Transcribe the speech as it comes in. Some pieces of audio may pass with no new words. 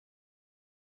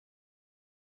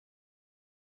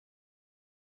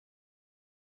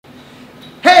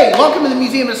Hey, welcome to the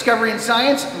Museum of Discovery and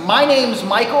Science. My name's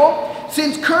Michael.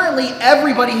 Since currently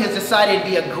everybody has decided it'd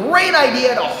be a great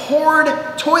idea to hoard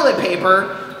toilet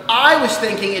paper, I was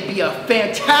thinking it'd be a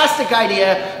fantastic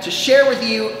idea to share with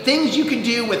you things you can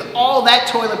do with all that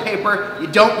toilet paper you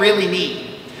don't really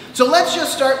need. So let's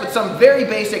just start with some very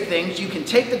basic things. You can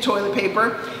take the toilet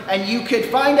paper and you could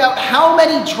find out how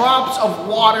many drops of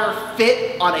water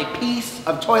fit on a piece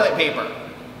of toilet paper.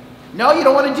 No, you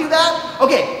don't want to do that?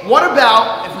 Okay, what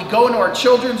about if we go into our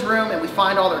children's room and we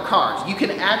find all their cars? You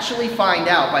can actually find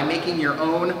out by making your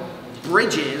own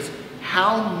bridges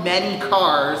how many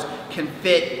cars can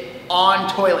fit on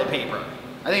toilet paper.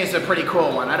 I think it's a pretty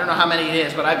cool one. I don't know how many it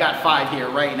is, but I've got 5 here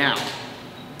right now.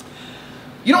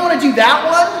 You don't want to do that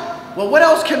one? Well, what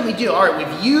else can we do? All right,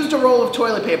 we've used a roll of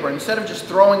toilet paper. Instead of just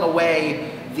throwing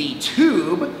away the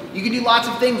tube, you can do lots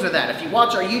of things with that. If you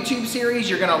watch our YouTube series,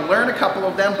 you're gonna learn a couple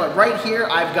of them, but right here,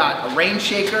 I've got a rain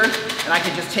shaker, and I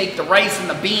can just take the rice and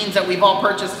the beans that we've all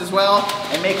purchased as well,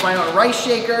 and make my own rice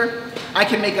shaker. I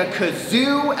can make a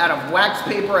kazoo out of wax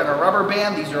paper and a rubber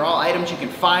band. These are all items you can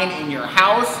find in your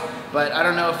house, but I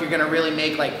don't know if you're gonna really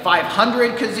make like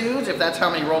 500 kazoos, if that's how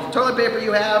many rolls of toilet paper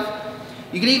you have.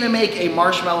 You can even make a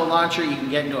marshmallow launcher. You can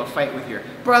get into a fight with your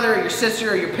brother, or your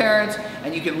sister, or your parents,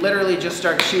 and you can literally just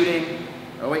start shooting.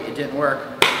 Oh wait, it didn't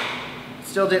work. It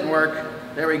still didn't work.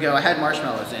 There we go, I had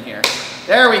marshmallows in here.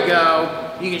 There we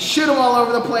go. You can shoot them all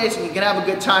over the place and you can have a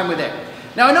good time with it.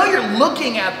 Now I know you're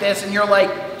looking at this and you're like,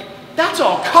 that's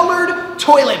all colored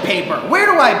toilet paper. Where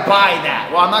do I buy that?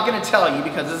 Well, I'm not gonna tell you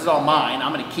because this is all mine.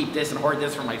 I'm gonna keep this and hoard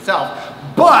this for myself.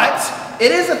 But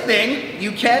it is a thing,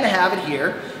 you can have it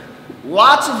here.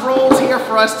 Lots of rolls here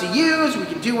for us to use. We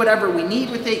can do whatever we need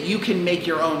with it. You can make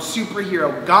your own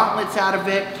superhero gauntlets out of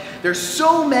it. There's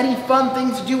so many fun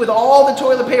things to do with all the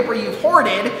toilet paper you've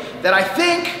hoarded that I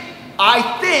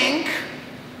think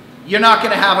you're not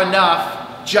gonna have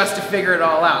enough just to figure it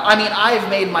all out. I mean, I've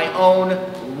made my own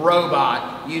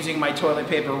robot using my toilet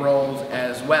paper rolls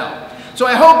as well. So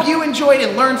I hope you enjoyed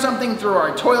and learned something through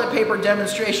our toilet paper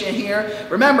demonstration here.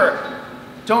 Remember,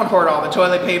 don't hoard all the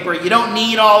toilet paper. You don't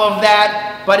need all of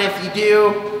that, but if you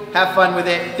do, have fun with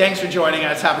it. Thanks for joining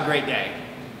us. Have a great day.